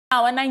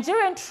Now,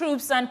 Nigerian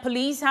troops and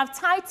police have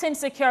tightened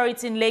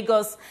security in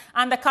Lagos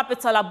and the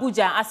capital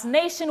Abuja as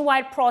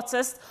nationwide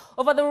protests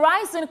over the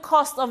rising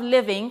cost of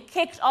living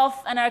kicked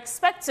off and are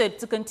expected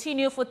to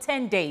continue for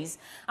 10 days.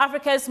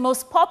 Africa's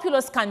most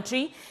populous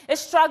country is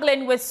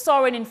struggling with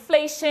soaring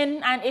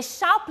inflation and a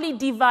sharply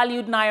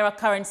devalued naira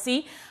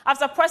currency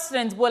after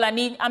President Bola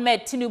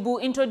Ahmed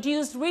Tinubu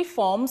introduced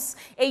reforms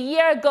a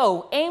year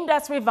ago aimed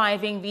at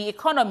reviving the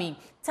economy.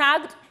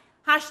 Tagged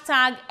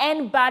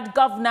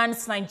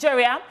 #EndBadGovernance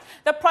Nigeria,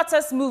 the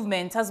protest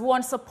movement has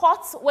won support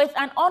with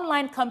an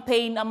online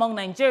campaign among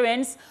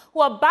Nigerians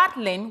who are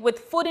battling with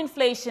food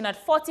inflation at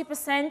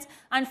 40%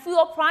 and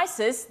fuel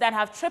prices that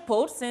have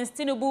tripled since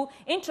Tinubu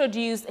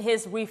introduced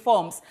his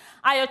reforms.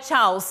 Ayo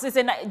Charles is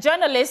a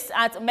journalist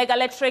at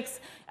Megalectrics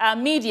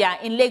Media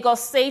in Lagos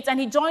State, and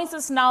he joins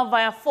us now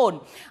via phone.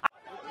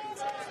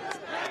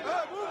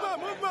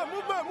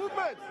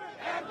 Movement.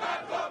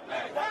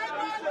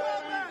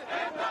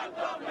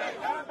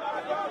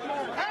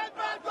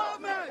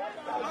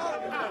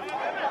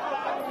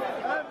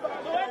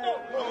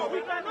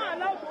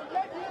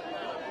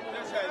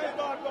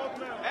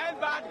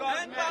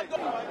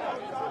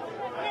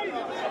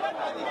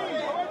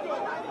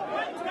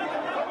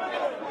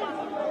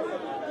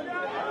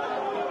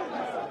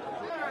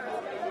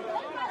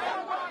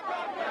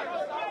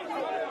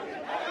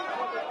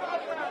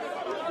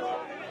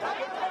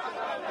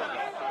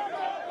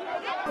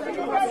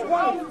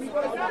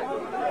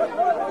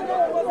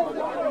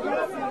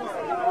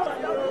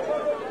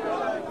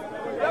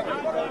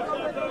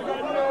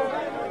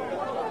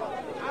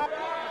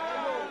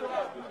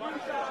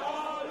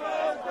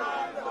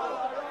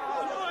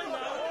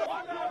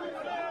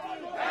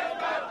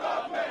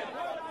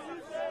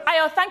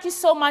 Ayo, thank you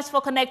so much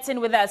for connecting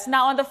with us.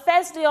 Now, on the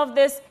first day of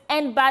this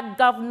End Bad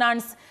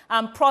Governance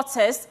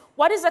protest,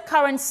 what is the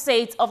current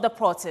state of the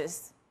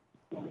protest?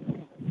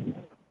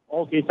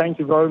 Okay, thank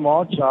you very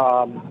much.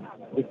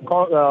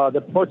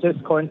 The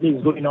protest currently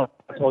is going on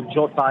at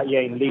Ojota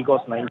here in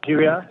Lagos,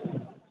 Nigeria.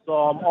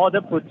 Some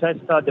other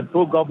protesters, the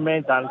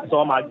pro-government and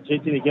some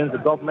agitating against the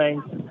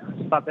government,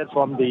 started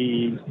from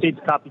the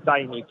state capital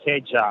in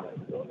Ikeja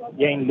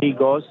here in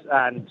Lagos,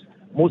 and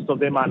most of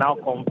them are now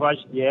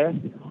converged here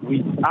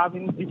with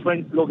having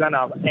different slogans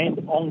of end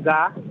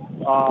hunger,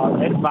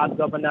 end bad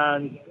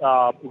governance,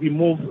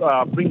 remove,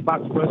 bring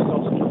back first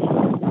subsidy.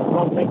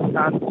 Government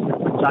can't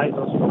franchise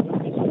us from the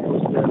peaceful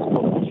process,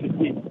 but we should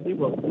be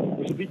civil.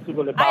 We should be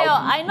civil about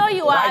I know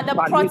you are at the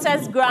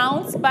protest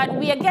grounds, but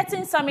we are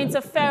getting some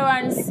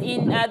interference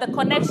in the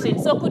connection.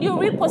 So could you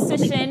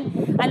reposition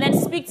and then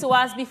speak to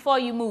us before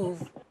you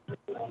move?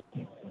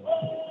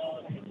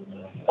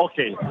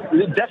 Okay,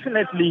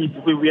 definitely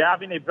we're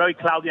having a very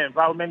cloudy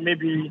environment.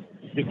 Maybe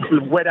the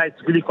weather is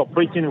really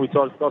cooperating with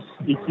us because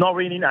it's not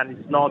raining and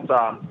it's not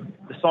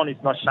the sun is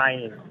not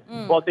shining.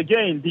 But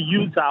again, the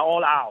youth are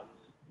all out,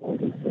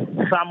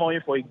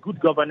 clamoring for a good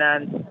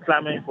governance,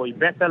 clamoring for a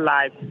better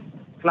life,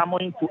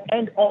 clamoring to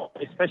end up,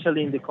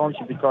 especially in the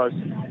country, because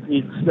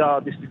it's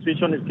the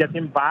situation is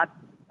getting bad.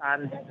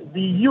 And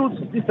the youth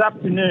this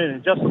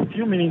afternoon, just a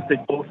few minutes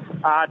ago,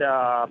 had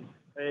a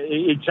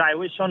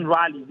gyration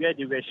rally where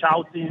they were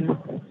shouting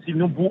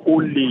Tinubu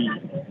only,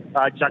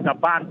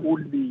 Jagaban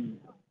only,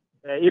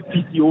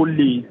 APC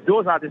only.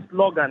 Those are the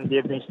slogans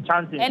they've been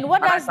chanting. And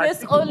what does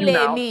this only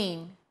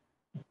mean?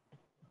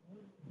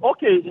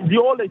 Okay, the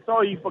only,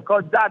 sorry,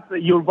 because that's a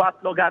Yoruba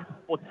slogan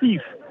for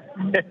thief.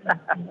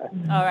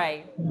 All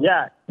right.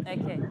 Yeah.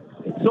 Okay.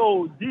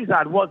 So these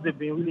are what they've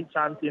been really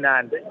chanting,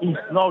 and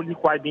it's not really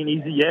quite been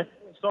easy yet.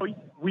 So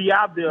we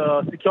have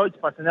the security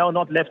personnel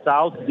not left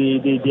out.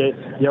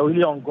 They're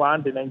really on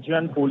ground. The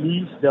Nigerian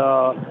police,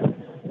 the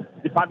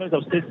Department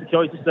of State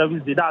Security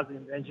Service, that's the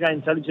Nigerian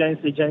Intelligence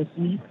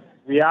Agency.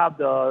 We have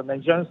the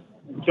Nigerian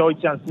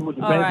Security and Civil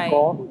Defense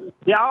Corps.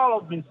 They are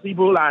all been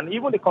civil, and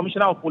even the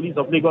Commissioner of Police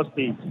of Lagos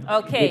State.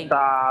 Okay.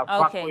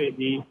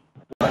 Okay.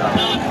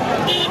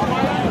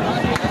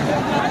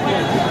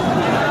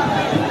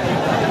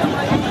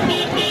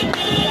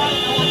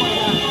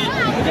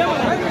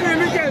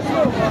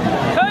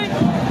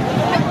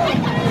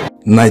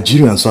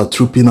 Nigerians are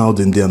trooping out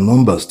in their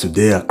numbers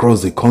today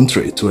across the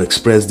country to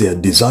express their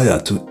desire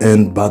to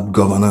end bad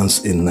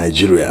governance in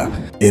Nigeria.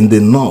 In the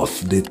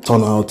north, the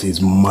turnout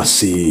is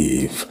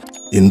massive.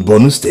 In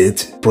Borno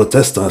State,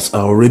 protesters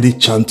are already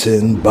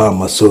chanting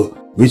Bamaso,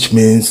 which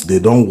means they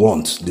don't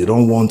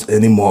want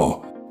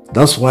anymore.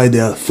 That's why they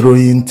are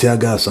throwing tear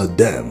gas at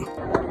them.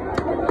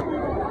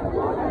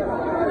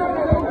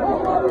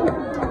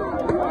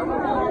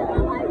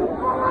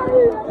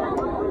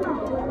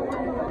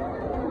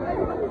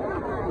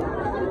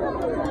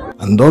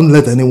 And don't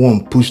let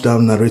anyone push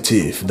down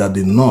narrative that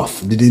the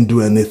North didn't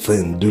do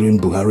anything during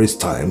Buhari's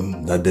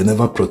time, that they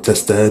never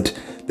protested,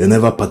 they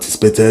never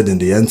participated in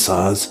the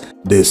NSAS,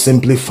 they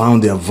simply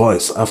found their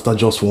voice after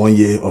just 1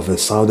 year of a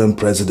Southern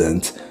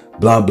president,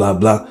 blah blah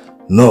blah.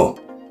 No,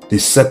 the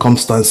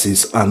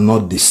circumstances are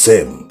not the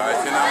same.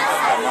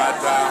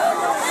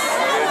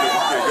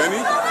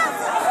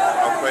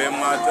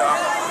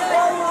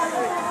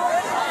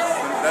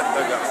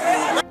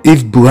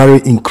 If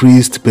Buhari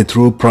increased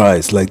petrol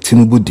price like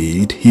Tinubu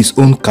did, his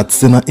own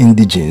Katsina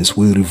indigents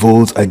will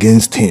revolt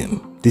against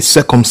him. The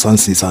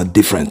circumstances are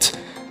different.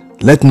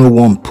 Let no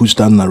one push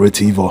that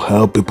narrative or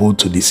help people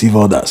to deceive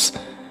others.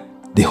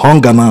 The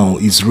hunger now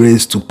is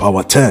raised to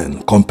power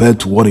 10 compared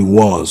to what it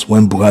was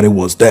when Buhari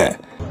was there.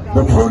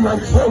 The true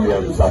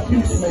Nigerians are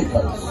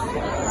peacemakers.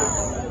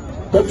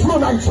 The true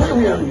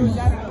Nigerians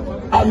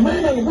are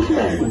men and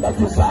women that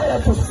desire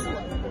to see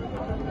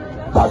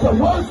that the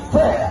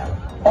welfare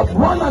of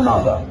one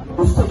another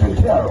is taken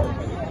care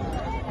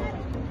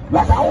of.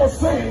 Like I was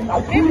saying,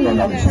 I've been in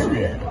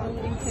Nigeria.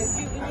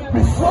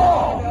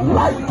 Before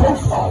light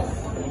goes off,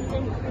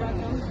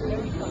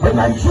 the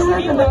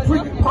Nigerian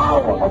Electric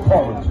Power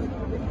Authority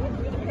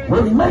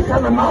will make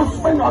an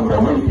announcement on the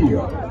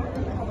radio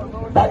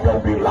that there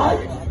will be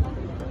light.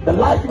 The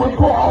light will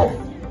go off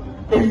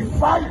in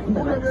 5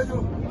 minutes,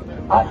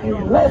 and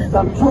in less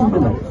than 2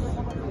 minutes,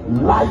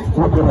 light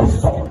will be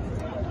restored.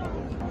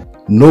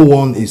 No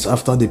one is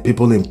after the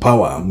people in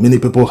power. Many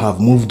people have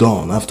moved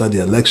on after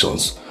the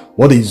elections.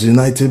 What is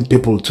uniting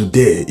people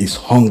today is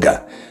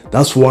hunger.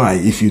 That's why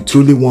if you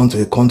truly want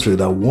a country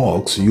that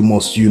works, you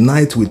must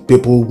unite with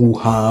people who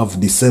have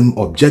the same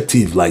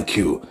objective like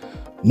you.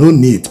 No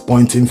need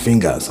pointing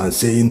fingers and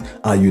saying,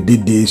 you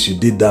did this, you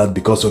did that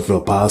because of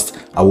your past,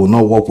 I will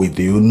not work with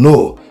you.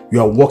 No,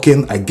 you are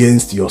working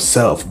against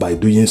yourself by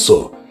doing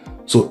so.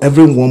 So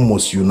everyone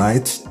must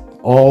unite.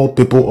 All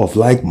people of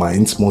like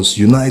minds must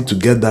unite to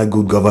get that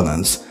good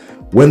governance.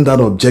 When that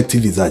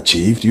objective is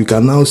achieved, you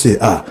can now say,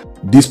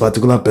 this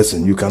particular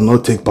person, you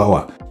cannot take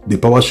power. The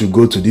power should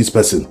go to this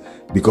person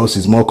because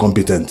he's more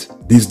competent.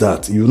 This,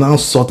 that. You now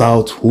sort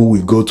out who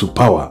will go to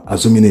power,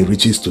 assuming it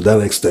reaches to that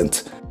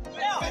extent.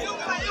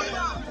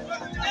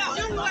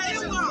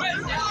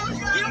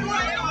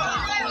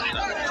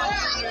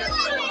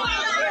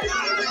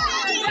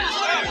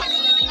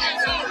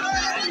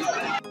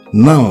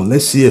 Now,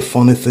 let's see a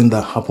funny thing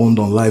that happened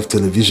on live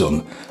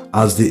television.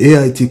 As the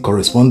AIT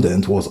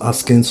correspondent was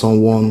asking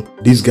someone,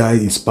 this guy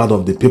is part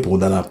of the people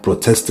that are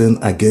protesting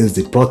against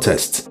the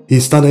protest. He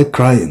started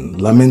crying,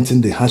 lamenting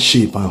the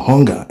hardship and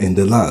hunger in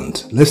the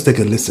land. Let's take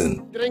a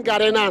listen. Drink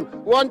Gary now.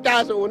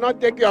 1,000 will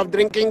not take you of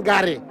drinking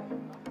Gary.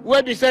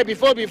 What we said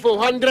before,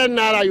 100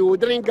 naira you will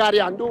drink Gary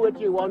and do what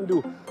you want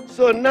to do.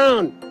 So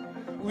now,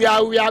 we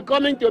are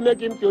coming to make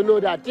him to know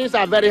that things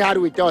are very hard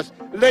with us.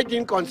 Let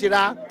him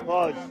consider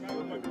us.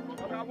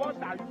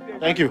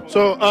 Thank you.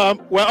 So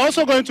we're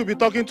also going to be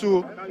talking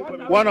to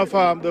one of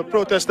the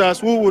protesters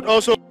who would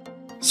also...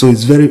 So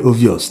it's very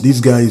obvious, this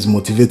guy is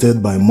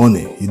motivated by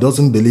money. He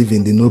doesn't believe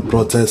in the no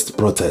protest.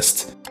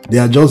 They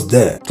are just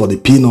there for the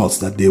peanuts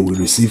that they will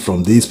receive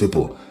from these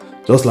people.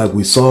 Just like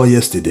we saw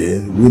yesterday,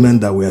 women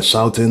that were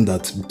shouting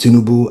that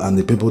Tinubu and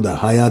the people that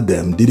hired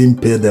them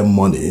didn't pay them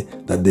money,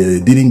 that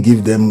they didn't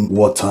give them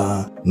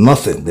water,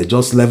 nothing. They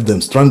just left them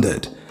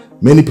stranded.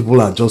 Many people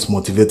are just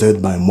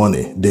motivated by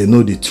money. They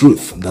know the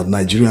truth that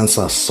Nigerians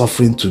are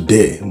suffering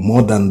today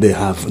more than they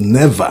have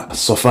never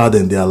suffered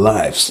in their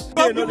lives.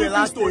 Mr.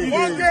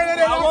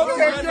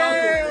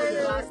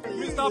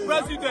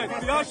 President,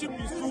 the hardship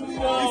is too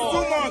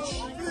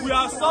much. We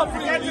are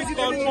suffering in this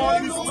country.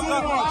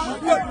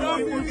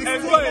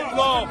 Enjoy it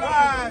long.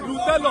 You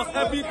tell us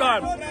every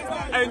time,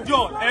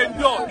 endure.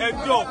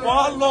 For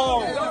how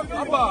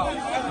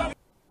long?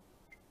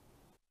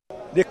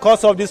 The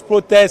cause of this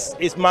protest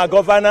is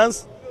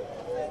malgovernance.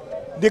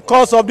 The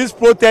cause of this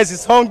protest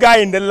is hunger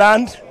in the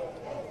land.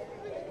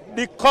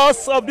 The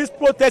cause of this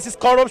protest is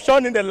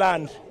corruption in the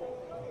land.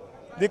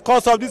 The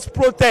cause of this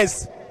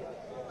protest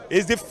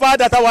is the fact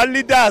that our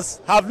leaders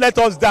have let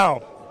us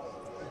down.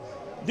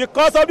 The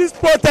cause of this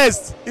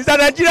protest is that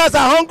Nigerians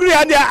are hungry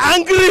and they are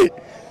angry.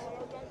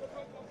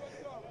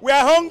 We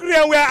are hungry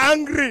and we are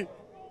angry.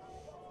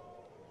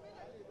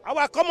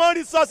 Our common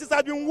resources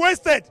have been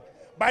wasted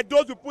by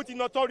those who put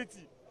in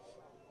authority.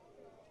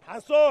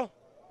 And so,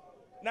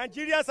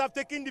 Nigerians have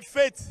taken the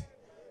fate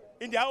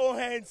in their own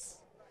hands.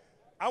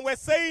 And we're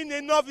saying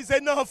enough is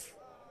enough.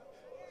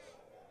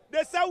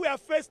 They say we are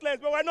faceless,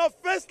 but we're not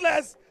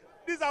faceless.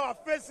 These are our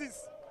faces.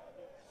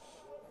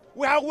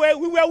 We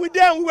were with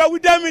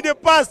them in the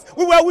past.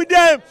 We were with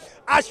them.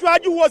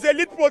 Ashwaju was a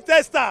lead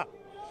protester.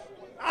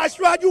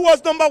 Ashwaju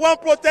was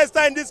 #1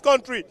 protester in this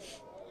country.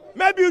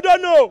 Maybe you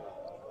don't know.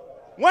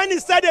 When he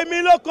said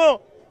Emiloko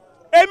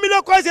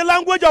is a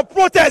language of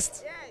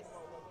protest. Yes.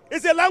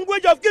 It's a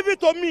language of give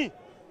it to me.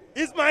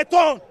 It's my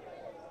turn.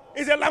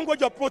 It's a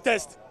language of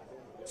protest.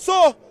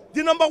 So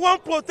the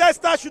 #1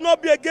 protester should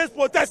not be against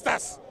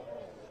protesters.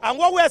 And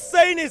what we're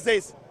saying is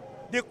this.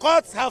 The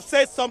courts have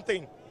said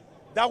something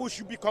that we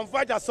should be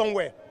converged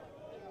somewhere.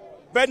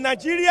 But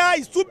Nigeria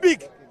is too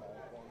big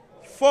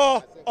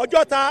for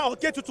Ojota or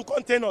Ketu to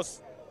contain us.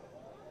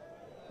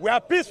 We are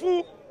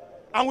peaceful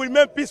and we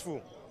remain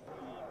peaceful.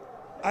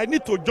 I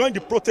need to join the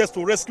protest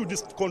to rescue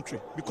this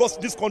country because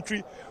this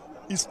country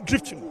is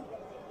drifting.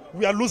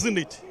 We are losing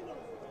it.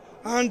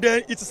 And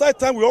it's high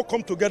time we all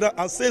come together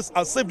and save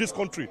this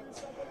country.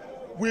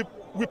 We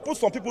We put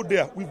some people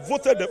there. We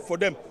voted for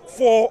them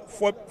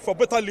for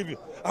better living.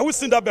 Are we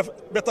seeing that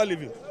better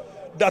living?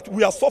 That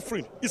we are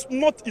suffering. It's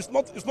not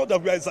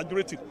that we are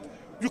exaggerating.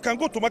 You can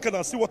go to market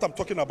and see what I'm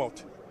talking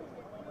about.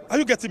 Are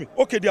you getting me?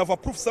 Okay, they have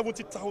approved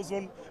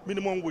 70,000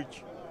 minimum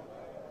wage.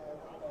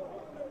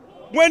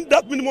 When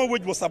that minimum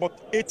wage was about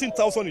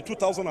 18,000 in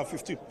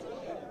 2015,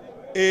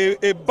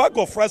 a bag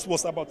of rice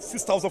was about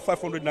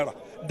 6,500 naira.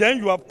 Then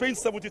you are paying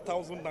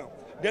 70,000 now.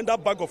 Then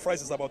that bag of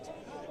rice is about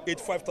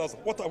 85,000.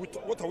 What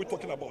are we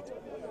talking about?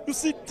 You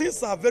see,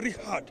 things are very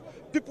hard.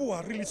 People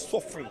are really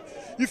suffering.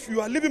 If you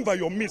are living by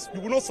your means,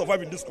 you will not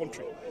survive in this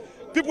country.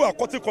 People are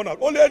cutting corners.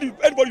 Only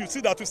anybody you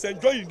see that is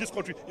enjoying in this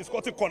country is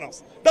cutting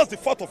corners. That's the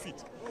fact of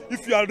it.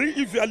 If you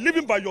are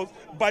living by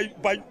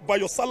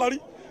your salary,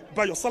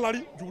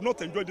 you will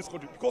not enjoy this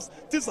country because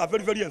things are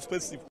very, very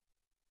expensive.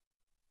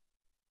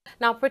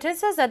 Now,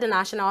 protesters at the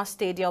National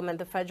Stadium in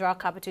the Federal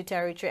Capital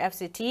Territory,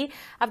 FCT,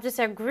 have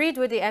disagreed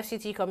with the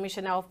FCT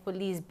Commissioner of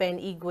Police, Ben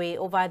Igwe,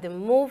 over the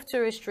move to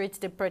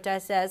restrict the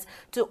protesters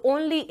to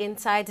only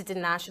inside the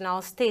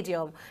National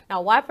Stadium.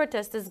 Now, while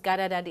protesters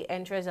gathered at the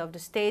entrance of the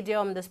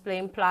stadium,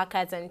 displaying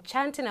placards and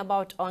chanting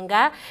about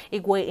hunger,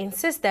 Igwe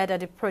insisted that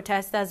the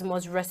protesters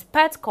must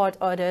respect court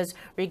orders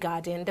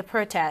regarding the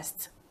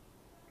protest.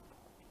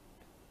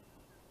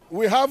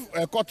 We have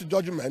a court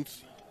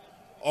judgment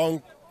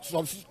on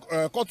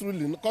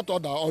court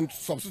order on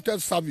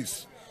substituted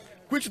service,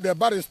 which the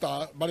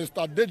barrister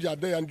Deji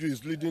Adeyanju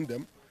is leading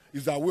them,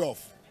 is aware of.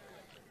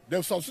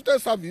 The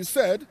substituted service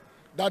said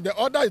that the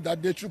order is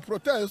that they should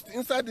protest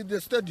inside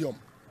the stadium.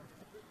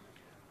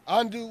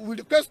 And we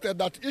requested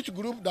that each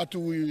group that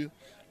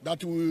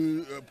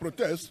will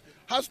protest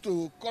has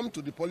to come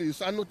to the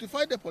police and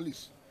notify the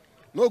police.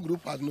 No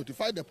group has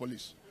notified the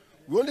police.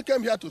 We only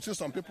came here to see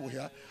some people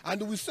here,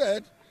 and we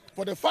said,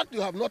 for the fact you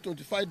have not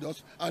notified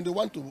us and they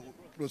want to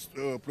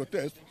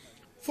protest,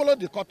 follow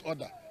the court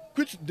order,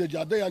 which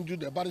Deji Adeyanju,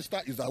 the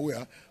barrister, is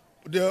aware.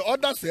 The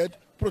order said,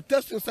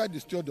 protest inside the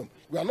stadium.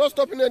 We are not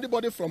stopping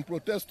anybody from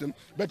protesting,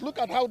 but look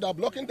at how they are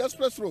blocking the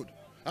express road.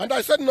 And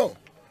I said no,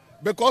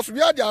 because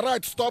where their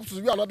right stops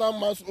is where another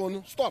man's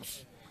own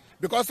stops.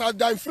 Because as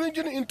they are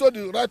infringing into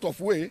the right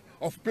of way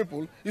of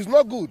people, is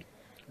not good.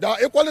 They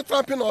are equally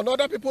trampling on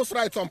other people's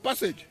rights on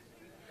passage.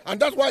 And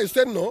that's why I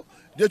said no.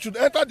 They should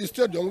enter the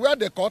stadium where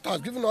the court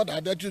has given order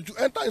that they should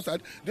enter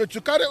inside. They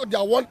should carry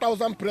their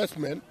 1,000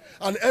 pressmen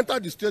and enter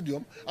the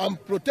stadium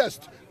and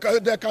protest.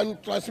 They can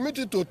transmit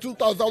it to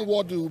 2,000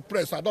 word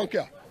press. I don't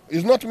care.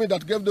 It's not me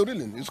that gave the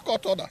ruling. It's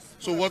court order.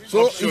 So what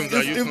options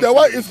are you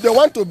if they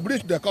want to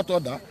breach the court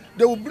order,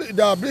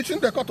 they are breaching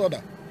the court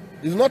order.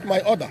 It's not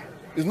my order.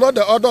 It's not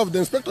the order of the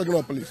Inspector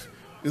General of Police.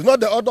 It's not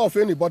the order of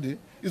anybody.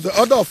 It's the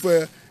order of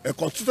a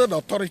constituted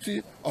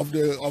authority of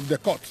the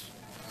court.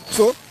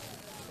 So.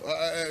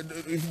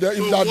 If they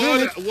are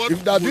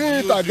doing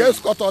it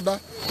against court order,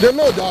 they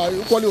know they are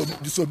equally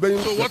disobeying.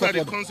 So what are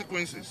the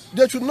consequences?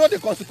 They should know the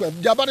consequence.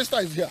 The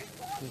barrister is here.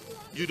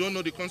 You don't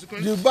know the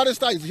consequences? The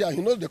barrister is here. He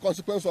knows the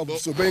consequence of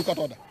disobeying court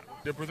order.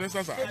 The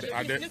protesters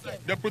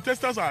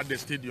are at the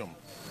stadium.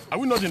 Are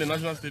we not in the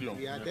National Stadium?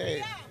 We are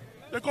there.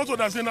 The court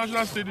order says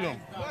National Stadium.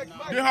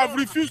 They have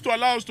refused to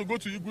allow us to go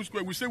to Eagle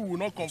Square. We say we will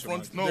not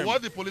confront them. No,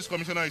 what the police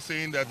commissioner is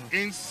saying that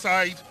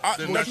inside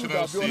the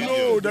National Stadium.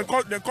 No, the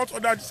court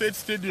order said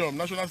stadium,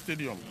 National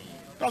Stadium.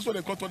 That's what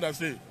the court order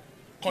say.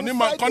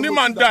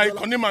 Koniman die,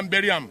 Koniman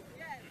bury him.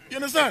 You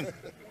understand?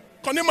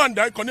 Koniman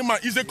die,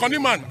 Koniman is a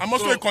Koniman. I'm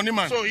also a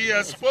Koniman. So he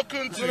has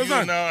spoken to you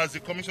now as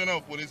the commissioner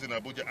of police in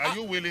Abuja. Are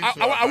you willing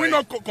to? Are we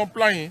not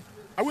complying?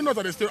 Are we not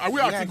at the stadium? Are we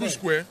at Eagle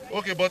Square?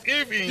 Okay, but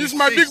if he he's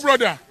my big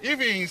brother. If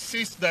he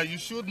insists that you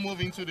should move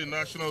into the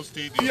National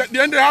Stadium,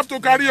 then they have to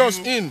carry us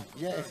in.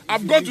 Yes,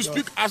 I've gone to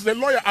speak as the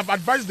lawyer. I've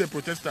advised the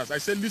protesters. I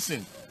said,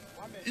 listen,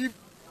 if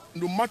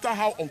no matter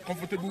how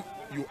uncomfortable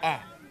you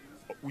are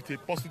with a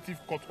positive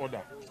court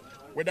order,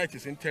 whether it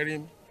is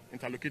interim,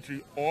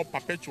 interlocutory, or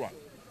perpetual,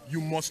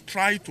 you must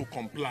try to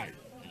comply.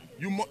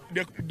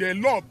 The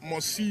law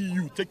must see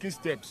you taking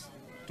steps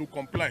to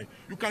comply.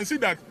 You can see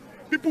that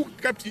people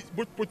kept it,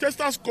 but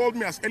protesters called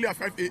me as early as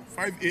 5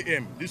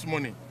 a.m. this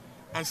morning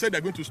and said they're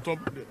going to stop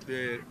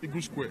the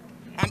Eagle Square.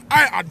 And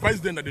I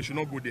advised them that they should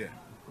not go there.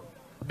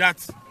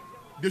 That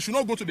they should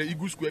not go to the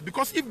Eagle Square,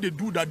 because if they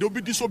do that, they'll be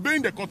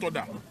disobeying the court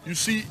order. You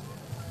see,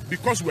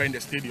 because we're in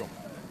the stadium,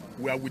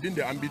 we are within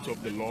the ambit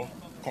of the law,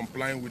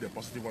 complying with the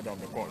positive order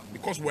of the court.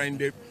 Because we're in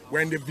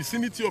the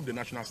vicinity of the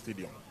National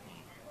Stadium.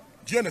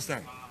 Do you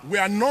understand? We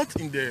are not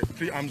in the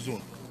free-arm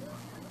zone.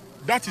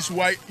 That is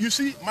why, you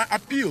see, my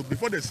appeal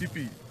before the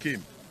CP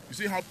came, you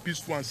see how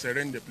peaceful and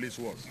serene the place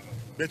was.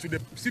 But with the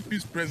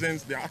CP's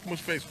presence, the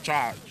atmosphere is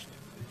charged.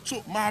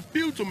 So my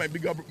appeal to my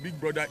big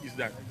brother is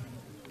that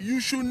you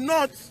should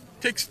not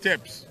take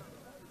steps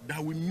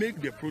that will make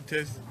the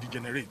protest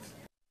degenerate.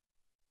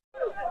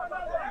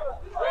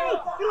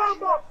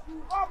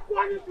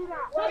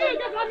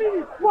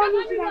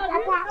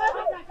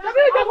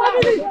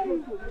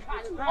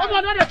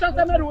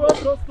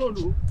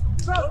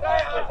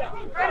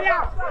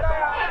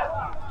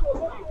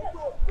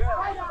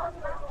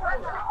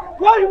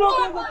 Why you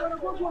not?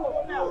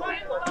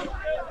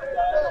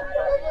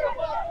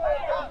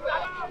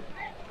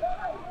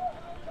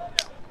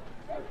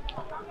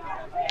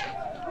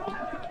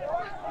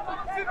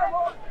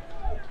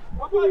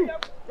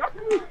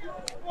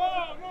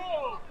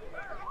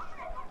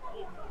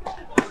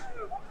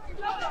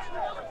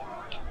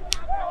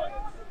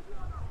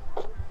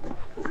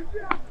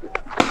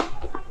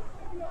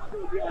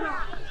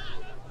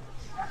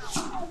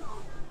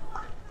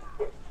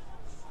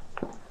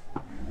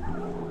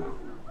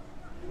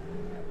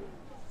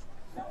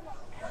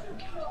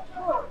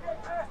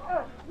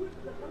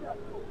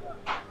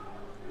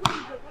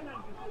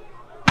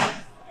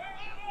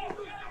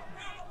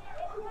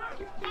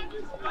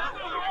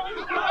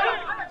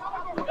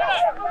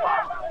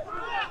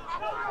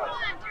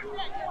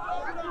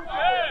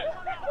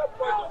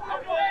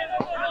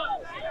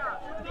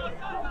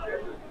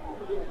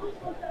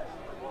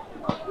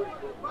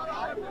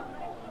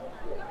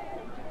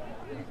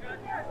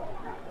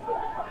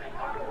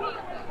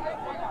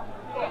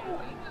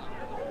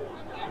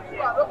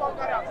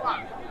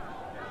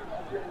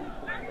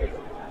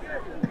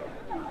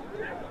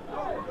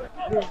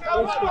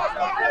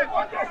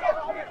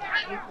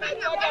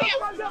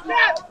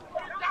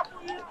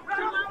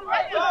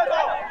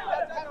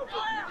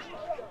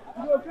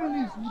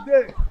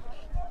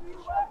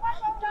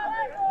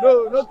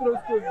 No, not throw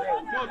stone.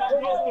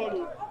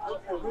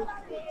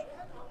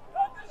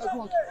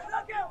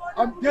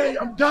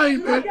 I'm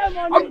dying, man.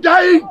 I'm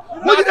dying.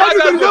 What did I do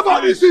to the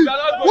police?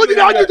 What did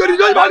I do to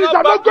the police?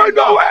 I'm not going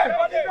nowhere.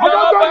 I'm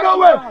not going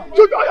nowhere.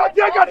 Shoot all your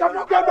tear gas. I'm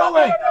not going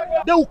nowhere.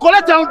 They will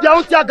collect their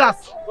own tear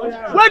gas.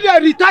 When they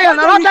retire,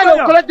 another time they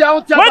will collect their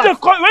own tear gas.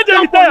 When they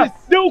retire,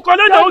 they will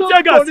collect their own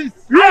tear gas.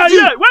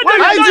 Yeah. When they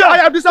retire,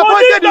 I am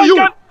disappointed in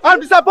you. I'm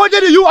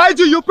disappointed in you, IG.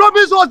 You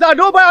promised us that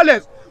no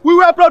violence. We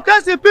were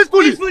protesting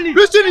peacefully.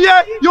 Listen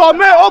here, your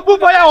men open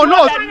fire on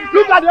us.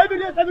 Look at the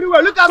evidence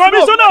everywhere. Look at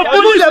Commissioner of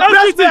Police,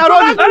 FCT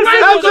around it.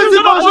 FCT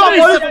Commissioner of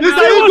Police,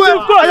 Mr. Igwe,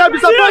 I am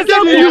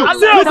disappointed in you.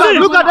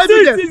 Look at the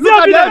evidence. Look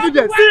at the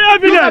evidence.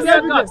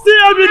 See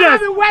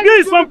evidence. This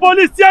is from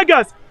police tear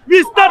gas.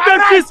 We started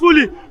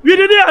peacefully. We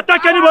didn't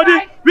attack anybody.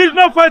 We did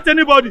not fight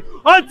anybody.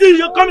 Until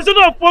the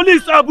Commissioner of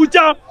Police,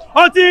 Abuja,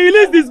 until he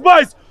released his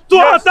voice to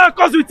attack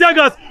us with tear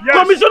gas.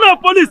 Commissioner of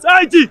Police,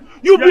 IG,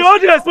 you be all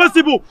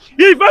responsible.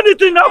 If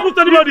anything happens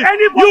to anybody,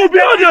 you be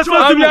all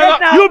responsible.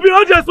 You be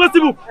all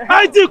responsible.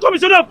 IG,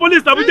 Commissioner of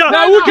Police, Abuja,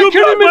 you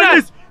be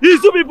police.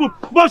 It's you people.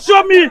 But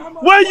show me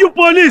when you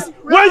police,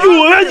 when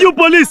you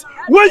police,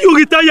 when you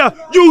retire,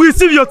 you will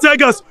receive your tear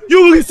gas,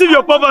 you will receive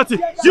your poverty,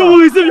 you will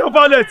receive your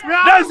violence.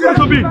 That's going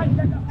to be.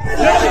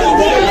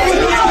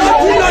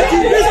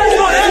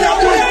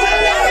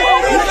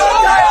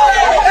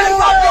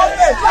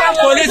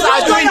 Police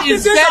are doing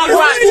is very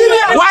bad.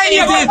 Why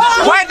is it?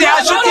 Why they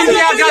are shooting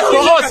tear gas for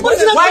us?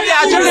 Why they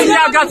are shooting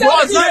tear gas for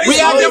us? We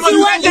are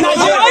demonstrating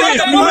against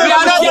it. We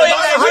are not doing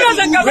anything.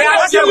 We are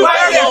not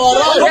demonstrating.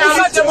 We are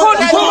not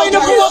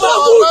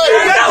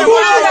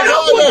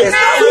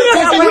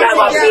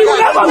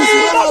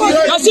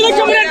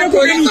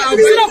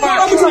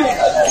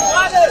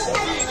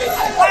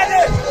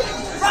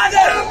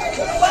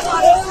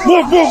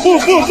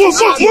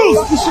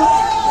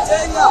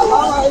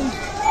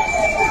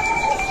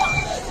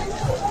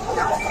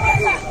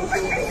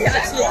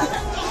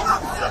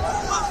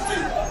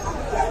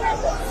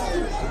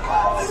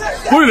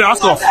Who did they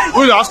ask of?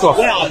 Who did they ask of?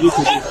 Where are they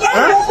today?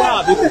 Where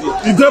are they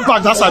today? You get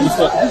back that side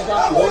before.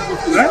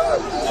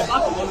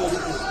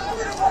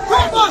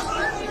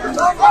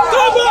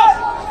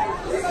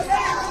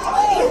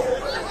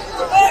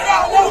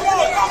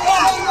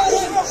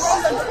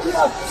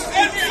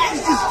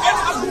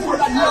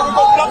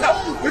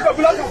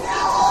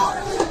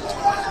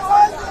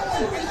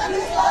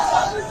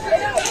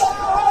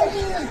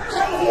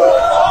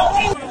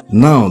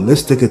 Now,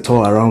 let's take a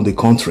tour around the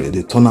country.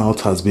 The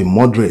turnout has been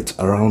moderate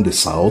around the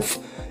south,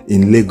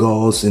 in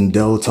Lagos, in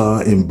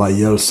Delta, in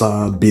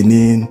Bayelsa,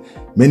 Benin,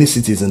 many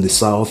cities in the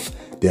south.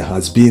 There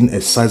has been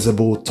a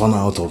sizable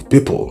turnout of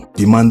people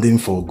demanding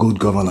for good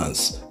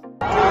governance.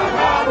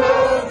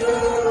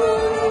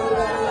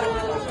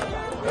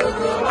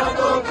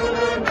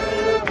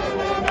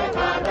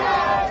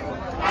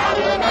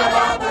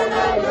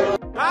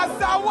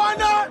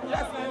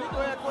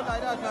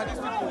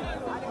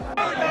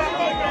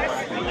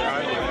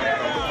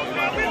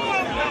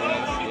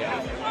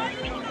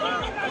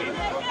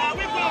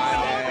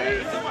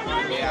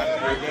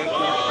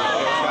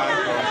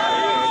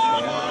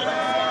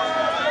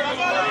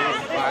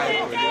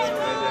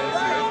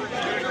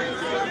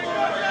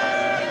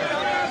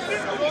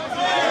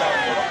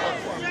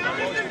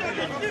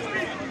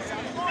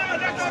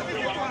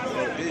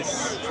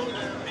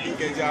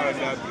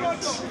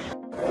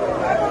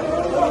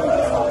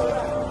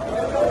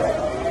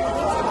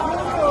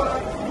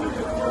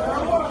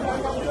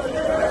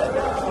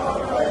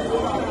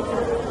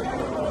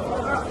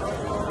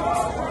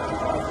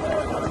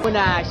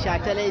 Muna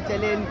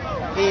shatale-talen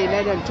na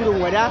dan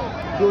tudun wada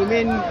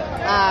domin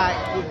a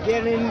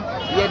ganin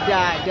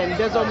yadda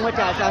dandazon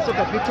matasa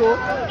suka fito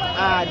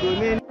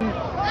domin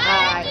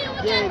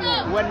yin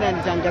wannan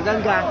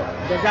zanga-zanga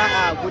da za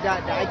a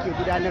da ake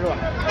gudanarwa.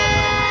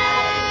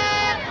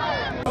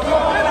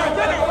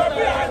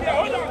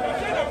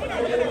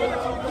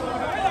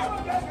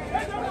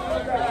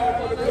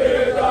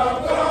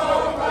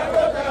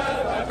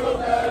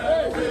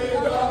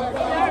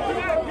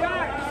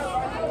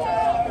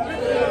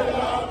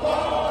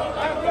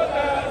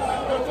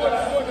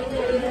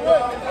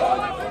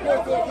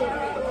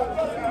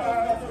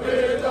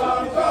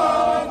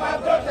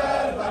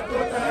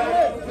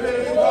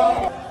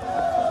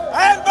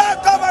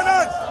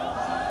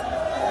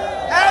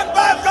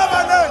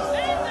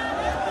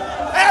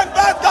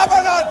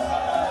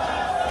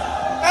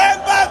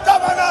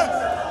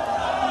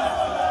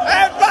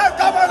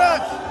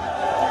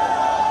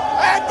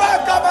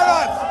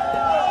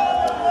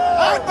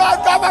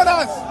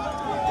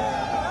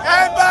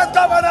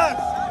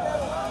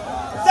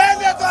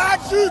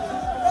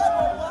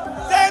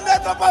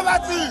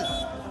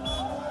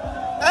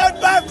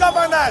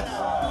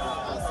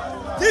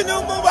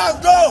 Tinubu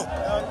must go.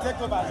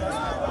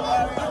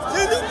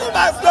 Tinubu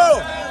must go.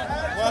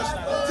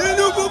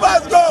 Tinubu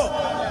must go.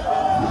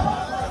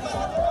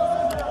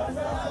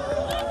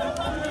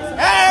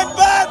 And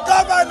bad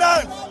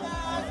governance.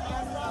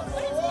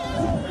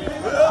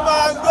 We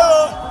must go.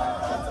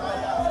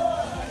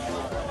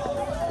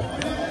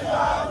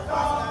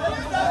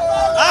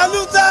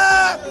 Aluta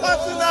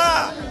Pasina.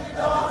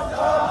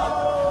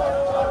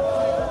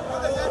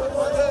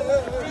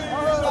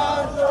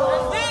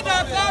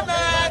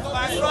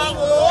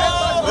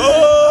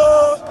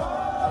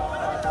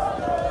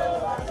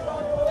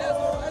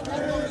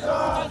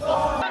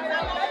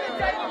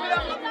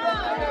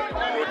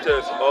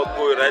 Protests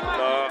ongoing right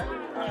now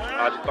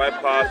at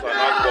bypass and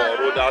Agbo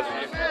road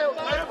axis.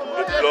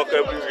 They block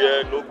everywhere,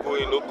 no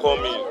going, no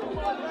coming.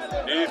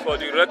 This is for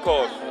the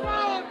records.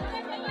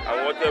 I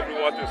want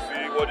everyone to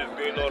see what is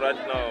going on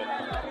right now.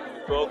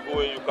 It's all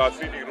going, you can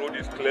see the road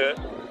is clear.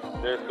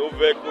 There's no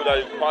vehicle that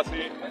is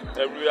passing.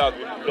 Everywhere has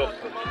been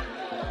blocked.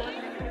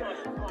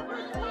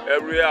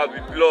 Everywhere has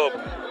been blocked.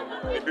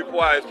 The people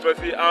are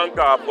expressing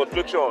anger and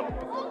frustration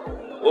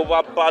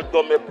over bad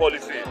government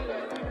policy.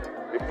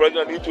 The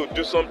president needs to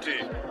do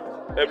something.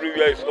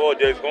 Everywhere is hot,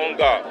 there is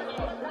hunger,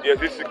 there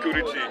is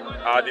insecurity,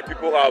 and the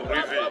people have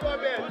risen.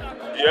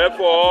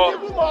 Therefore,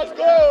 you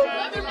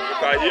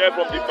can hear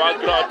from the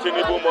background,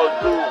 Tinubu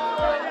must go.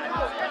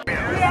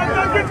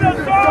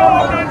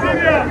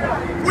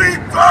 We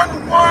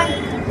don't want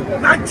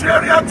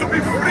Nigeria to be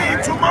free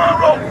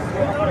tomorrow.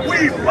 We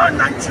want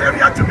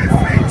Nigeria to be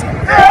free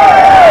today.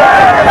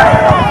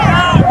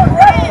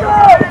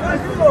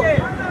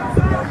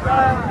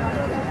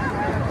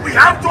 We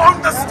have to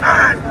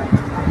understand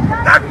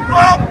that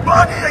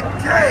nobody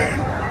again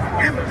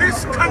in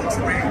this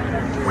country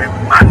will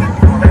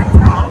manipulate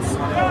us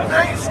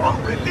based on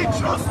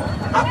religious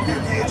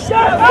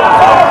affiliation.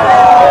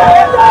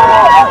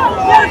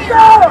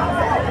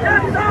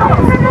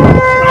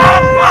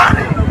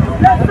 Nobody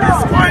is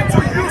going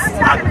to use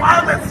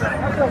tribalism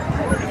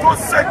to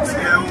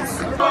seduce.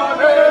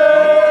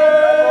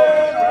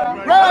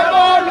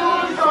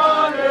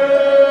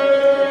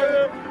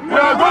 We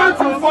are going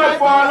to fight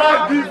for our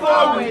life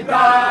before we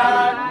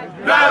die.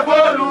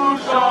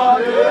 Revolution,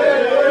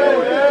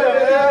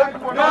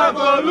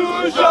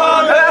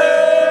 revolution,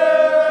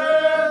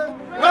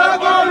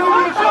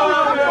 revolution.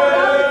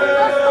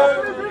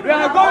 We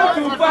are going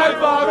to fight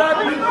for our life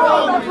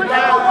before we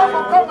die.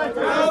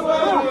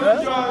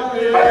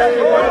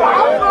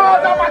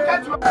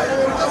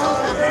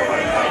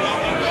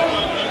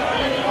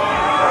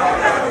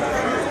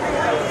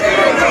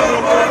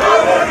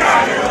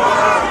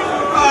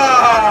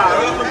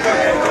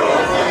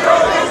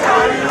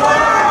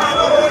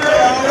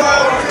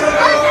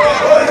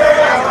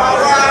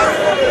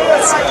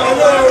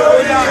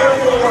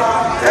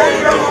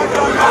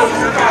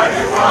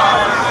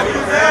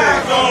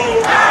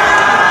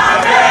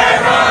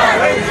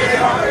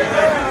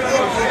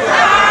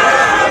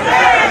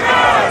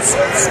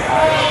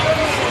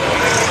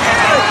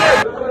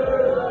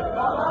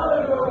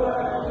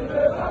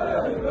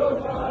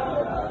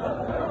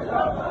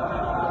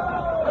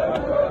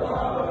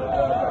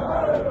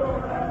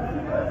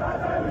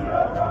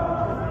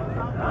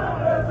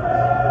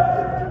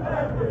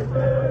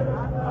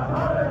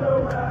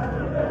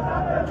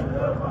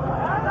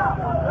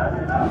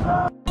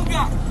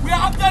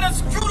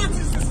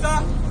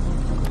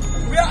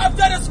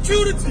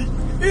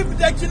 If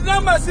they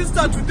kidnap my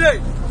sister today,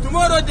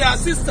 tomorrow they are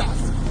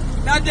sisters.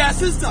 Now they are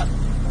sisters.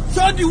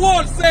 Show the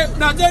world, say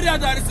Nigeria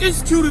there is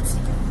insecurity.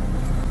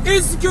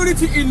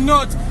 Insecurity in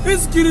north,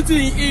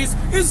 insecurity in east,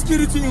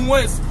 insecurity in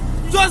west.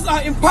 Just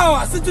are in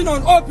power, sitting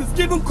on office,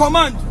 giving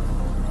command.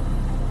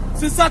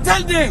 Since I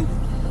tell them,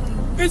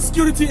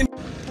 insecurity in...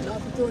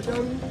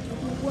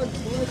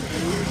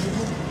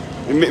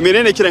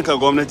 Menene kiran ka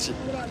gwamnati?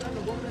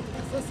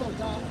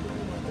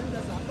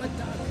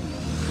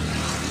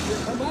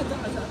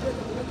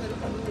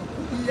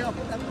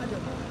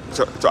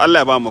 To Allah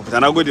ya ba mu fita,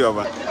 na gode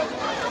ba.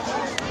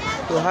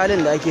 To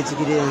halin da ake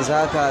ciki da yanzu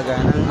haka ga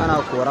nan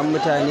ana koran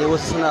mutane,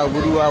 wasu suna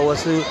guduwa,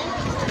 wasu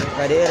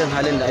ga da irin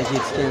halin da ake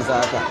cikin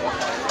zaka.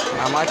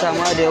 A mata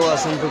ma da yawa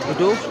sun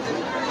fito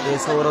da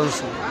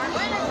sauransu.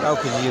 Za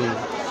ku ji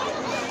mu.